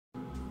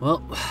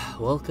Well,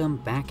 welcome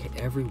back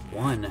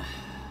everyone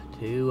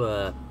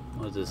to,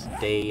 what was this,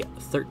 day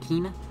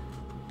 13?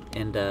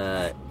 And,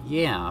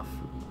 yeah,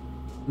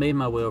 made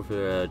my way over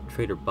to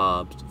Trader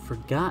Bob's.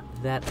 Forgot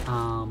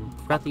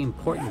the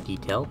important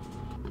detail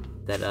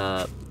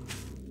that,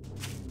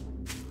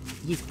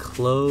 he's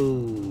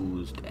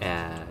closed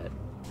at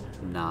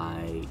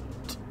night.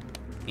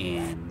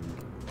 And,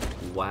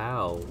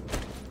 wow,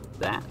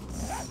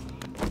 that's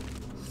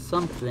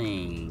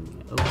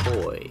something.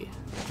 Oh boy.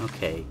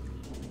 Okay.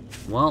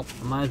 Well,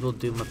 I might as well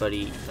do my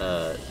buddy,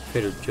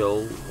 Trader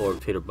Joe, or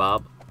Trader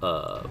Bob,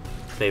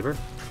 favor.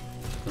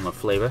 Give him a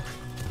flavor.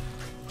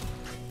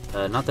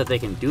 Not that they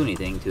can do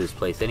anything to his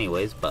place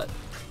anyways, but...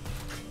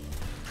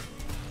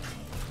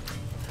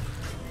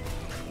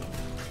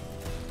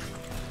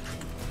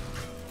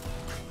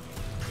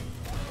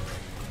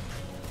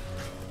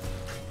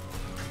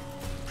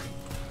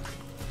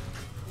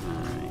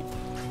 Alright.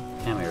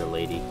 Come here,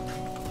 lady.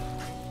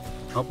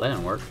 Oh, that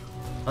didn't work.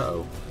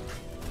 Uh-oh.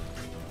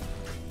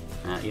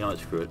 You know what,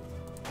 screw it.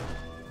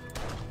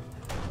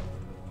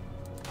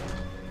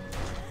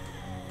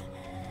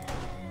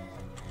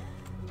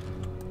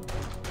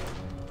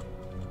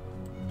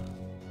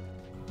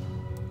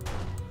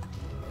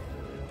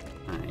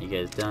 Alright, you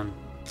guys done?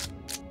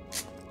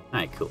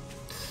 Alright, cool.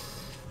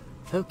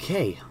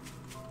 Okay.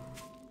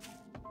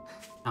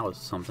 That was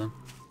something.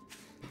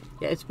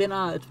 Yeah, it's been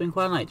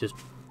quite a night, just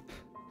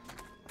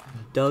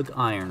dug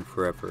iron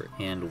forever,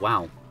 and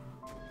wow.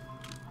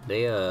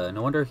 They,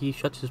 no wonder he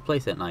shuts his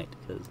place at night,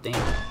 because damn.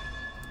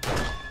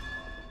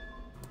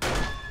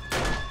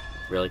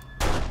 Really?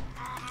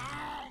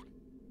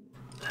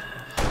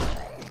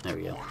 There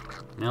we go.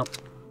 Nope.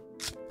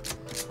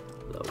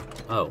 So,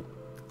 oh.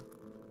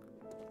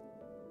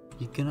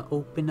 You gonna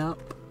open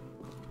up?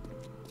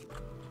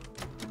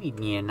 I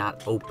mean, you're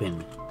not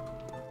open.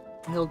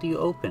 What the hell do you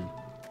open?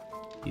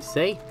 You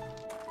say?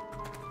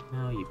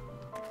 No, you...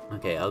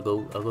 Okay, I'll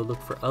go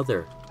look for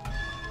other,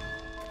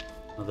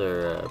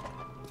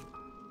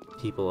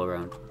 people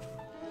around.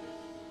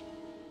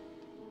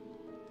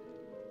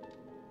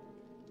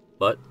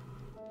 But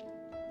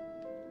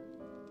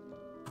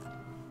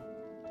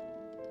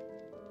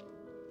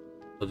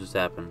what just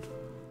happened?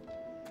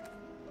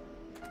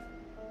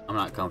 I'm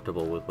not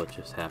comfortable with what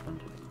just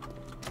happened.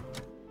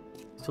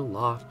 Still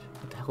locked.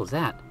 What the hell is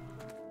that?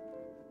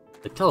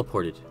 Like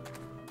teleported.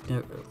 I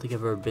don't think I've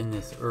ever been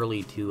this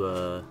early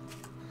to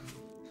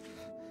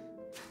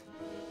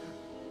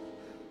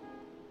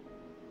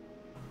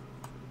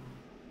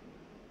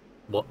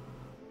what?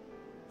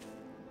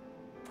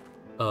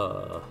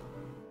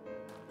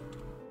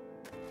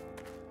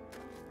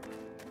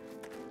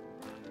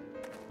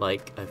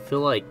 Like, I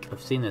feel like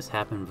I've seen this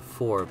happen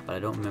before, but I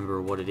don't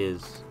remember what it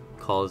is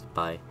caused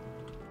by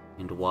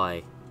and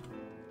why.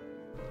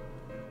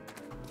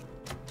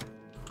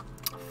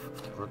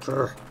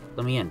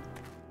 Let me in.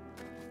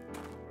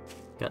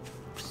 Got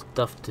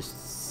stuff to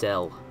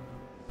sell.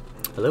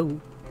 Hello?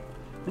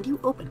 When do you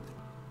open?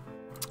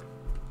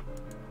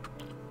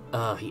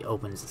 He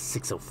opens at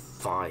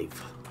 6:05.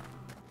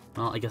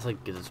 Well, I guess I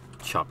could just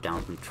chop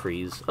down some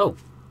trees. Oh!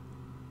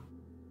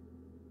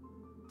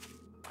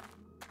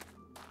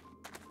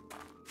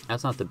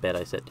 That's not the bed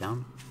I set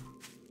down.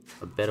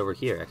 A bed over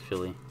here,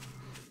 actually.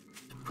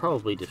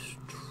 Probably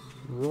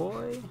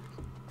destroy?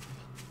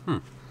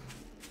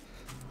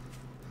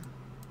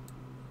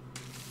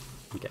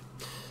 Okay.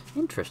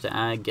 Interesting.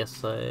 I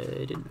guess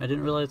I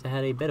didn't realize I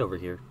had a bed over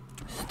here.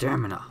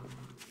 Stamina.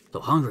 So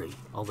hungry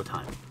all the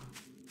time.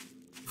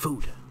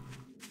 Food.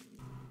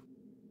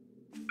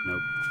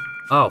 Nope.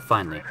 Oh,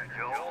 finally.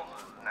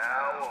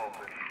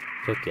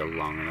 Took you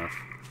long enough.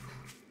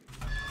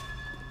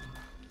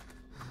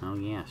 Oh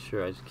yeah,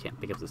 sure, I just can't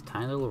pick up this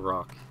tiny little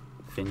rock.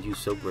 Offend you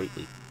so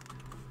greatly.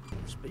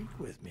 Speak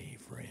with me,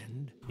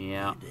 friend.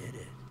 Yeah. You did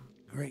it.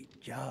 Great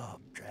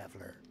job,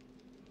 traveler.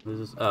 What is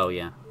this? Oh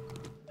yeah.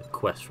 The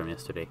quest from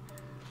yesterday.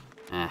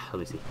 Let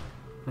me see.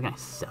 What can I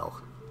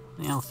sell?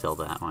 Yeah, I'll sell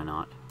that, why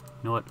not?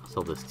 You know what? I'll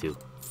sell this too.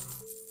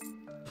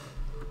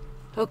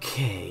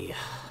 Okay,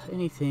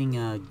 anything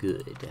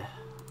good?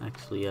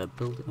 Actually,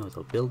 building. Oh, it's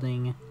a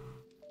building.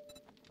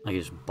 I can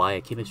just buy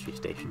a chemistry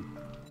station.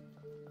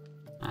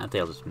 I think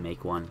I'll just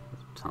make one.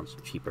 It sounds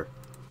cheaper.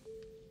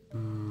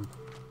 I'm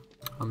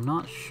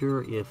not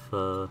sure if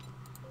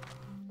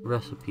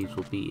recipes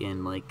will be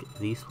in like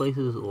these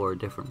places or a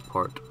different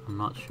part. I'm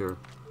not sure.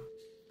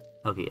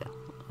 Okay, yeah.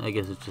 I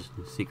guess it's just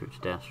a secret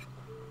stash.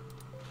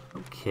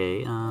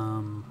 Okay.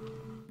 I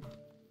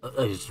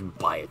just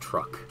buy a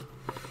truck.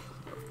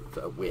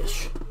 I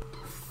wish.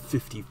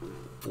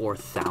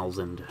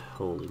 54,000.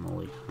 Holy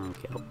moly.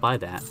 Okay, I'll buy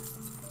that.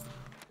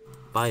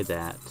 Buy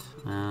that.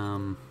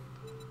 And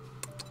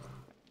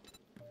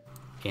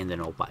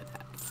then I'll buy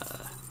that.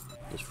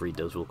 Just read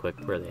those real quick.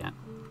 Where are they at?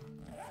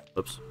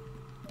 Oops.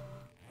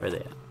 Where are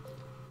they at?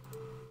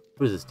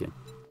 What is this doing?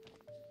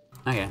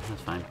 Okay,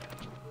 that's fine.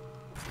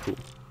 Cool.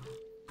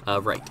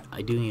 Right.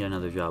 I do need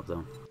another job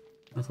though.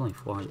 That's only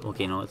 400.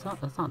 Okay, no, it's not.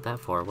 That's not that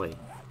far away.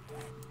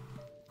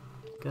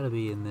 Gotta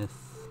be in this.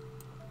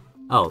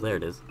 Oh, there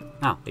it is.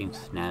 Oh, we can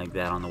snag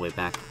that on the way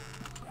back.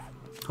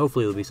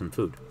 Hopefully there'll be some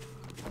food.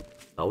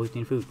 Always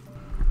need food.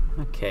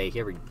 Okay,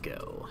 here we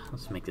go.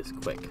 Let's make this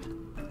quick.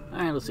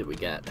 Alright, let's see what we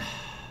got.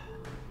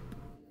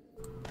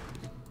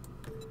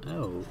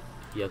 Oh,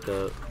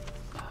 yucca.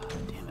 Oh,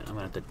 damn it, I'm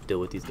gonna have to deal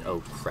with these.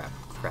 Oh, crap.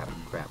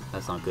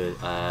 That's not good.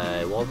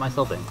 I walled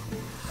myself in.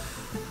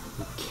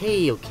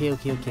 Okay. Where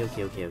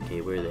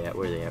are they at?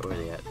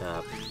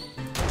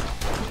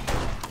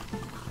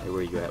 Hey,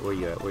 where you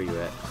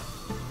at?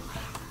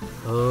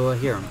 Oh, I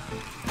hear him.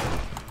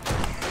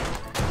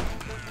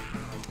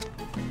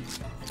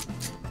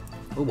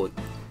 Oh boy.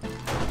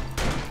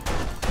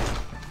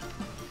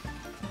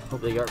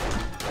 Hope they are.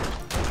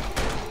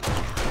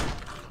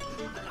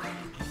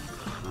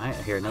 Alright,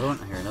 I hear another one.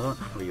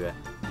 Where you at?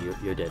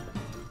 You're dead.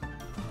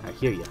 I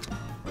hear ya.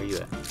 Where you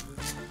at?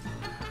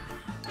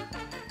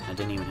 I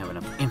didn't even have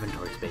enough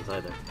inventory space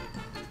either.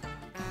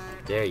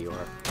 There you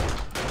are.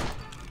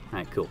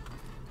 Alright, cool.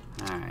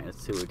 Alright,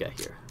 let's see what we got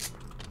here.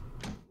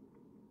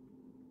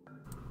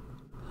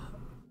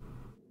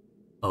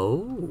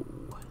 Oh,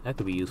 that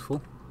could be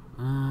useful.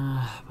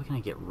 What can I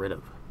get rid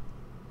of?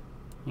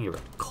 I can get rid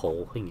of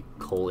coal. I can get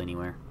coal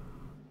anywhere.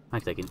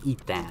 Actually, I can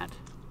eat that.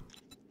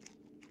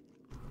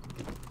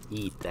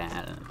 Eat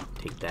that, and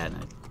take that,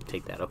 and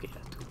take that. Okay,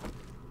 that's cool.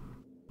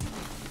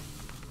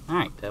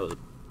 Alright, that was a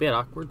bit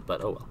awkward,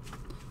 but oh well.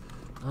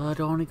 I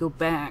don't want to go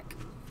back.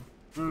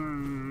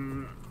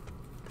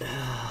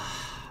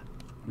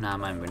 Nah,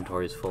 my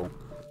inventory is full.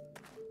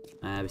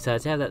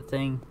 Besides, I have that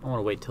thing. I want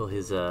to wait till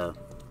his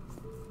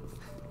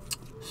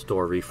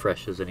store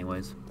refreshes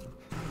anyways.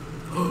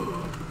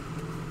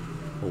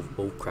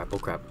 Oh crap,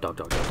 dog.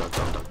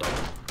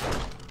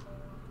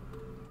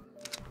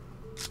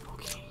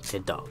 Okay,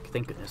 dead dog,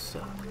 thank goodness.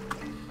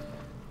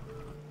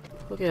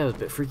 Okay, that was a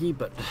bit freaky,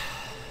 but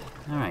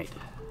alright.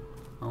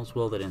 All's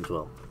well that ends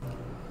well.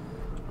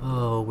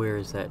 Oh, where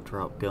is that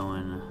drop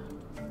going?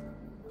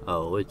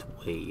 Oh, it's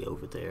way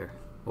over there.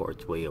 Or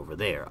it's way over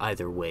there.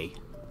 Either way.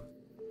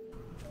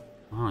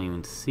 I don't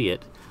even see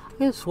it. I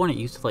could have sworn it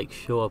used to like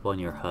show up on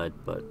your HUD,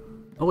 but...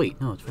 Oh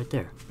wait, no, it's right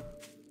there.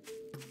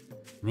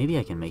 Maybe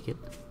I can make it.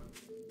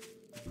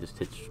 Just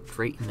hit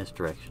straight in this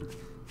direction.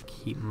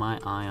 Keep my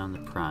eye on the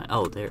prime.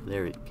 Oh, there,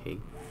 okay.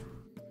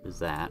 There's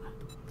that.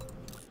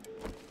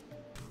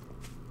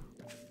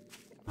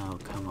 Oh,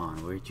 come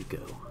on, where'd you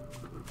go?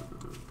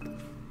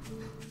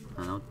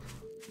 I don't...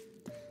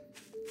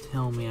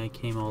 Tell me I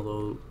came all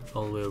the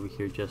way over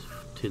here just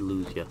to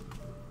lose ya.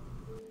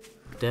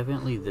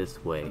 Definitely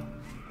this way.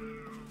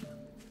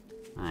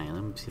 Alright,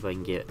 let me see if I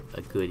can get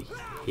a good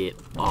hit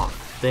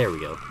off. There we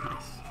go.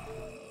 Nice.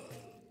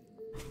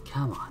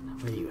 Come on.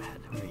 Where you at?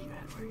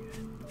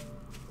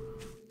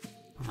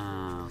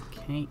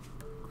 Okay.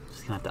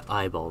 Just gonna have to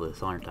eyeball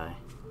this, aren't I?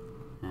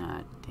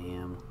 Ah,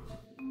 damn.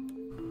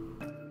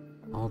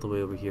 All the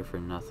way over here for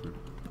nothing.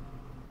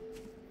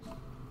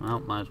 Well,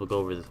 might as well go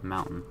over this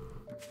mountain.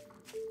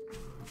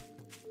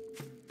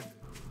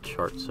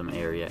 Chart some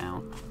area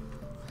out.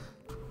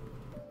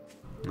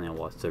 And then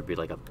watch there be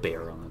like a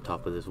bear on the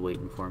top of this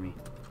waiting for me.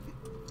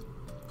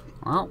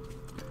 Well,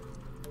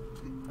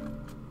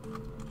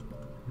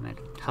 I'm at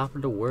the top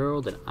of the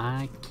world and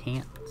I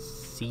can't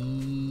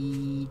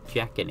see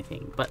jack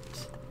anything,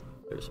 but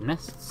there's some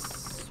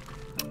nests.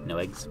 No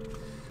eggs.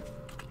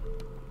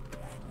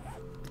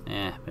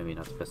 Maybe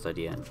not the best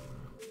idea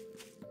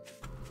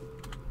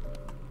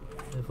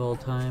of all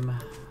time.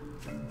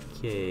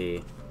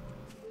 Okay.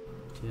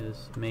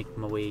 Just make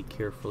my way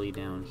carefully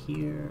down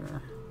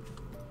here.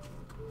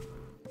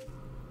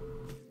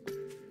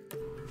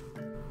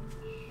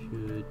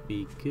 Should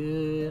be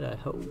good, I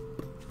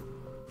hope.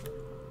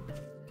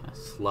 I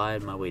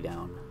slide my way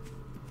down.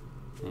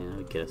 And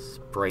I'd get a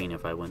sprain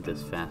if I went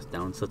this fast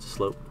down such a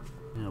slope.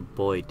 Oh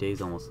boy,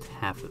 day's almost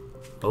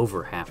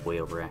halfway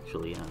over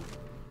actually.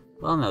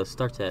 Well, no, it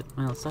starts at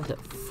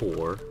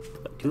 4.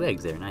 Got 2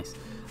 eggs there, nice.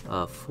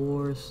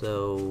 4,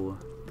 so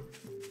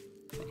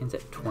it ends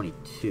at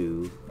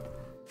 22.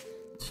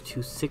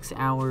 It's 6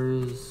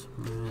 hours.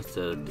 It's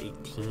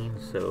 18,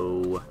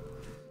 so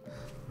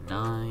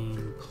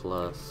 9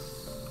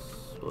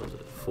 plus, what was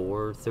it,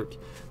 4, 13.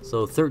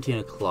 So 13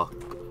 o'clock,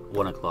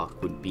 1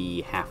 o'clock would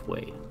be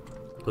halfway.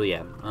 So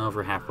yeah,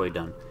 over halfway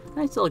done.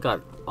 I still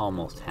got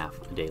almost half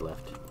a day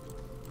left.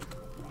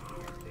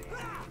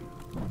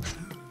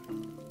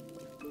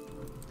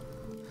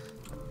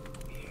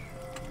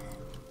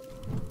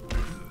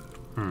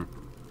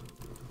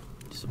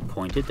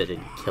 Disappointed that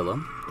didn't kill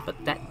him, but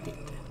that did.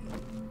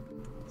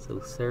 So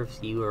serves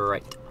you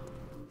right.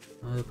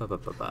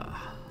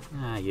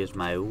 Here's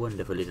my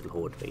wonderful little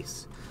horde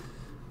base.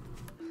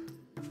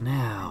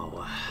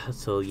 Now,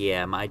 so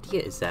yeah, my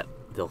idea is that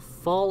they'll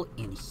fall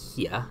in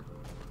here.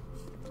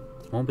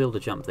 Won't be able to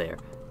jump there.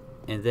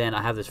 And then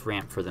I have this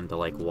ramp for them to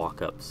like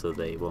walk up so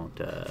they won't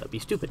be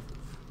stupid.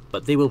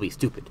 But they will be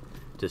stupid.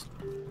 Just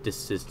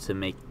this is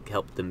to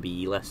help them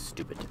be less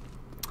stupid.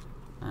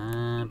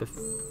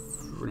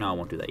 No, I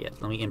won't do that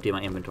yet. Let me empty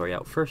my inventory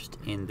out first,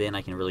 and then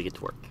I can really get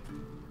to work.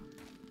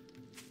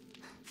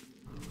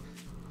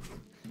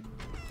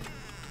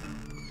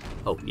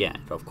 Oh, yeah,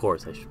 of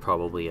course, I should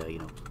probably, you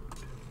know,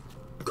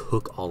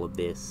 cook all of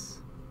this.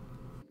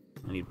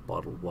 I need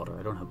bottled water.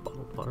 I don't have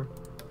bottled water.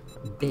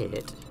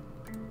 But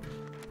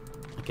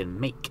I can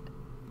make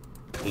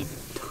a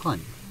ton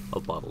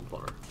of bottled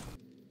water.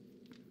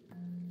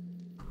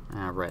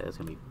 Alright, that's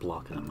gonna be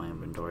blocking up my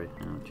inventory.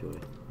 Oh, joy.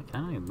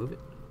 Can I even move it?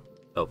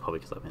 Oh, probably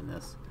because I'm in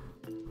this.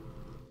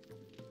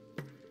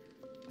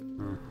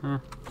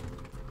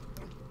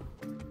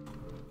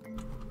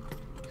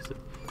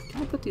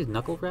 Can I put these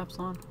knuckle wraps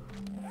on?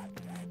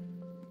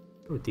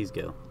 Where would these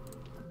go?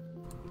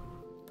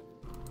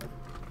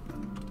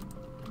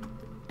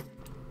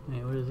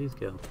 Hey, where does these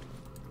go?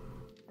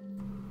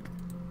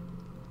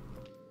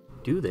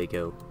 Do they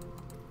go?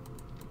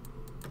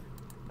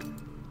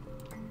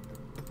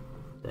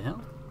 The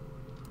hell?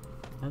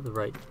 I have the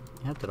right.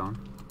 I have that on.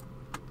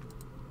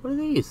 What are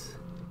these?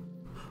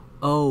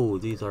 Oh,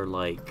 these are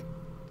like.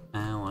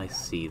 Oh, I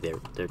see. They're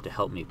to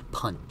help me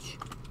punch.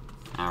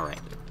 All right.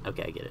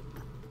 Okay, I get it.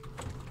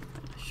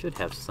 I should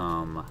have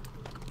some.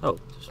 Oh,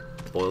 just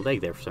boiled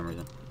egg there for some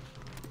reason.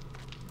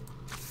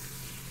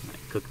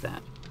 Right, cook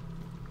that.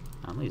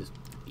 Let me just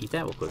eat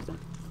that real quick then.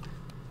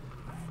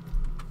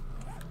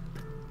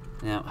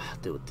 Now,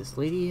 deal with this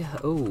lady.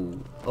 Oh,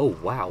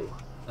 wow.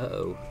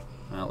 Uh-oh.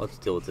 Well, let's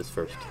deal with this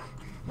first.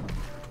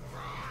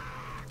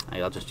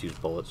 I'll just use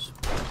bullets.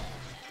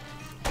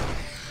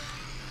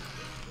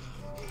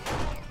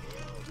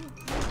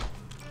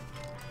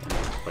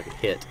 Like a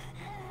hit.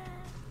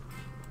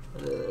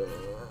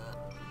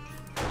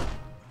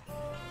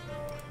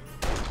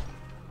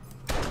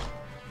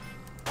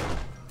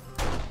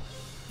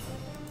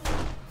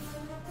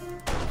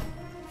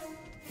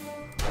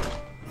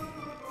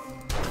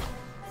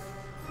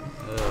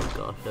 Oh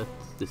gosh,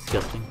 that's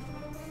disgusting.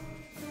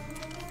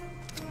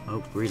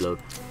 Oh, reload.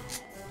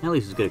 At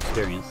least it's a good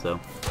experience, though.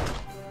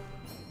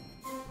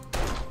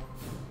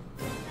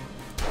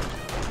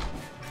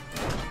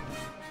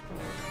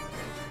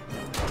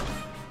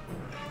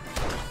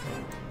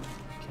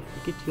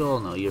 Okay, get you all.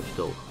 No, you're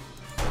still.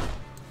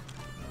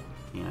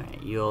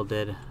 Alright, you all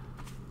dead.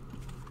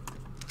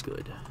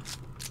 Good.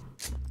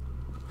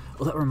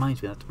 Well, that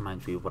reminds me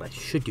of what I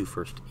should do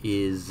first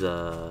is,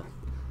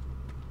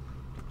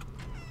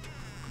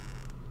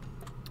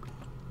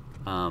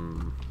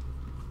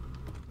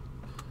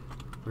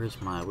 where's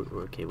my,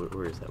 okay,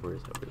 where is that?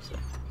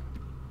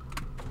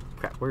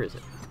 Crap, where is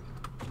it?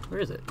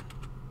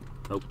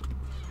 Nope.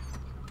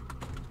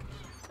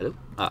 Hello?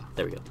 Ah,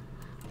 there we go.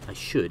 I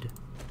should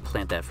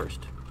plant that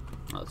first.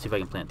 Let's see if I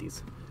can plant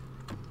these.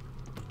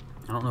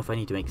 I don't know if I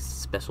need to make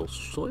special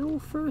soil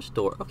first,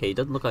 or, okay, it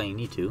doesn't look like I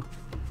need to,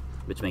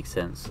 which makes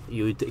sense.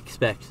 You would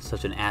expect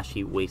such an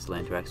ashy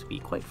wasteland to actually be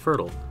quite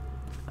fertile,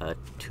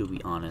 to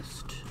be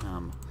honest.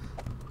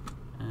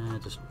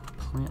 Just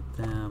plant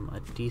them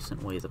a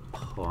decent ways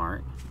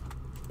apart.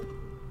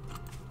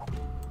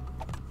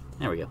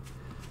 There we go.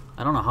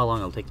 I don't know how long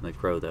it'll take them to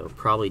grow, though.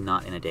 Probably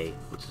not in a day,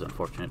 which is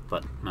unfortunate,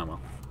 but oh well.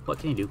 What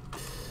can you do?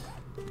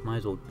 Might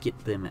as well get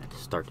them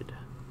started.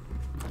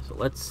 So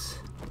let's...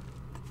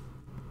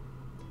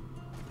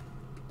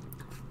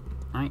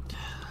 Alright.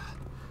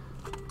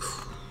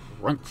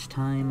 Crunch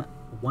time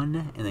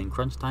 1, and then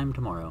crunch time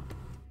tomorrow.